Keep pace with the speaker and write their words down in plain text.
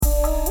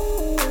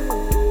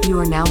You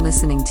are now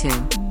listening to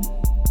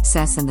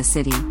Sess and the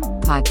City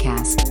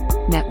Podcast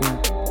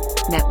Network.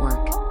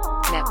 Network.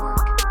 Network.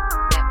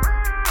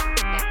 Network.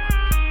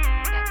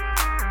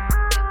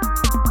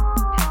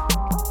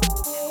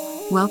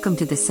 Welcome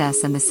to the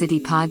Sess and the City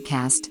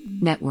Podcast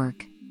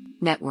Network.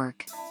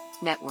 Network.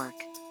 Network.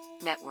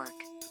 Network.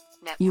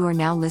 You are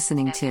now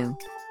listening to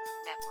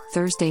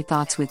Thursday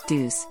Thoughts with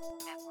Deuce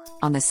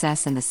on the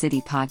Sess and the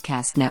City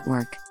Podcast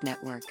Network.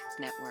 Network.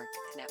 Network.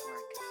 Network.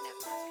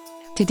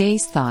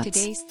 Today's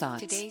thoughts.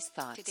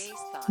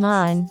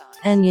 Mine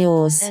and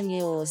yours.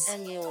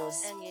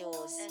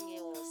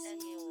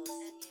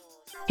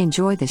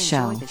 Enjoy the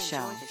show.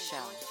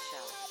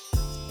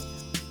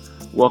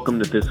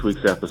 Welcome to this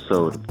week's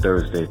episode of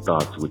Thursday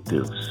Thoughts with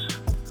Deuce.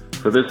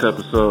 For this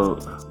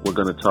episode, we're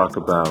going to talk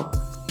about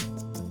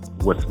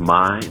what's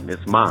mine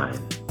is mine,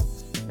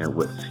 and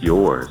what's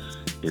yours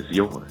is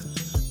yours.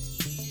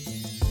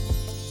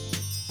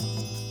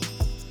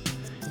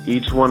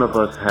 Each one of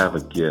us have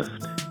a gift.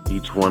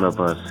 Each one of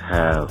us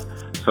have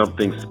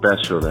something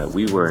special that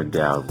we were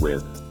endowed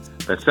with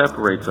that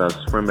separates us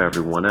from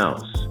everyone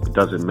else. It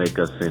doesn't make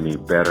us any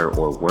better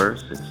or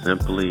worse. It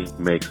simply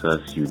makes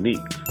us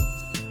unique.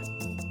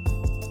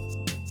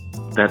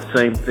 That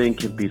same thing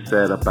can be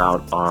said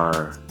about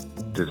our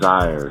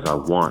desires, our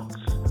wants,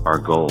 our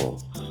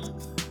goals.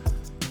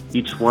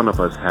 Each one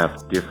of us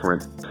have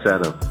different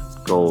set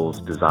of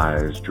goals,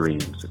 desires,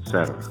 dreams,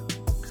 etc.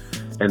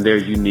 And they're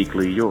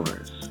uniquely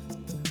yours.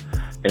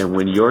 And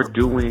when you're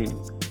doing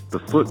the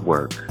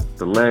footwork,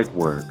 the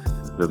legwork,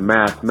 the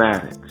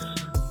mathematics,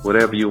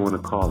 whatever you want to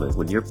call it,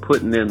 when you're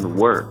putting in the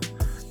work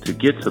to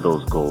get to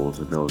those goals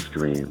and those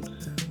dreams,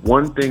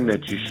 one thing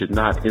that you should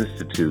not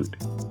institute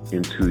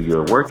into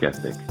your work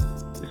ethic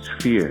is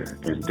fear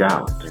and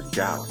doubt.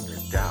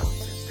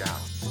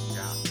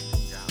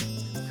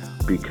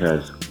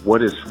 Because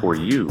what is for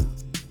you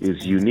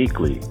is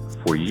uniquely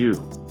for you.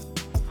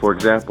 For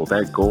example,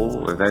 that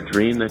goal or that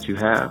dream that you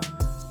have,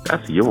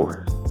 that's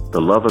yours. The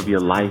love of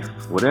your life,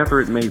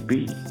 whatever it may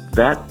be,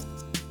 that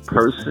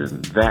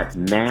person, that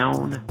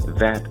noun,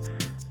 that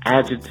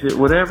adjective,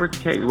 whatever it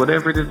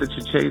is that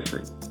you're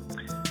chasing,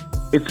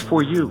 it's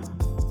for you.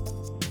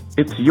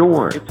 It's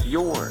yours.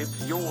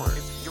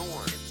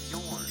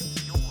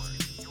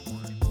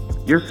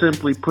 You're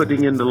simply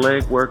putting in the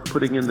legwork,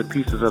 putting in the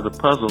pieces of the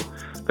puzzle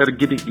that are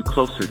getting you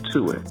closer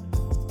to it.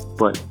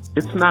 But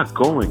it's not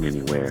going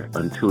anywhere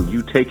until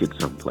you take it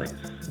someplace.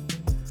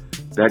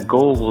 That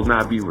goal will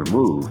not be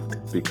removed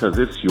because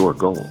it's your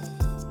goal.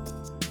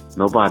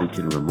 Nobody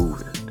can remove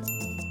it.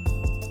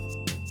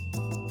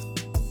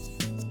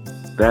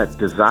 That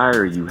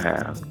desire you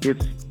have,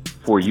 it's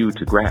for you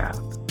to grab.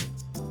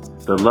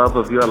 The love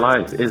of your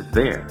life is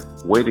there,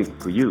 waiting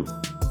for you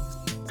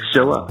to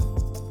show up.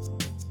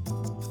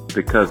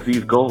 Because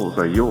these goals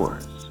are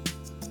yours.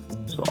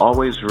 So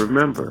always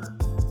remember,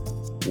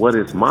 what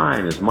is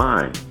mine,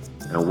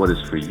 and what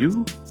is for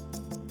you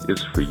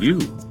is for you.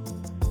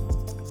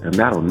 And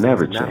that'll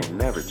never change.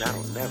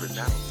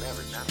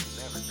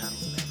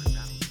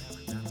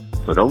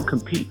 So don't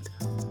compete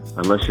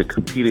unless you're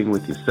competing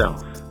with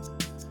yourself.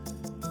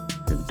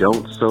 And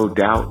don't sow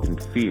doubt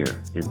and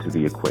fear into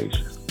the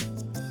equation.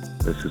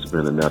 This has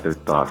been another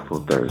Thoughtful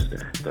Thursday.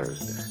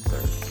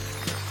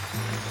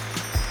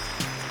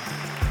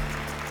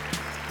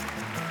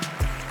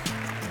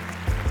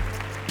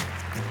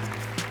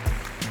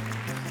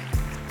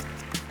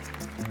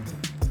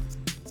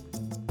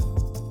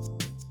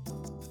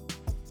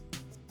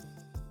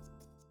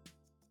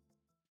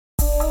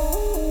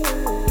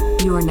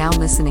 You are now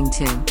listening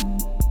to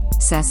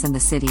Sess and the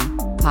City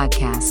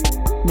Podcast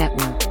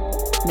Network.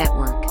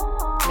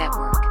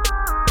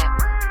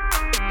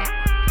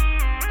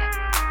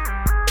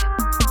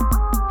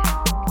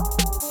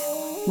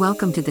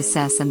 Welcome to the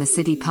Sess and the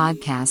City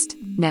Podcast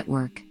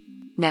Network.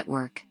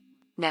 Network.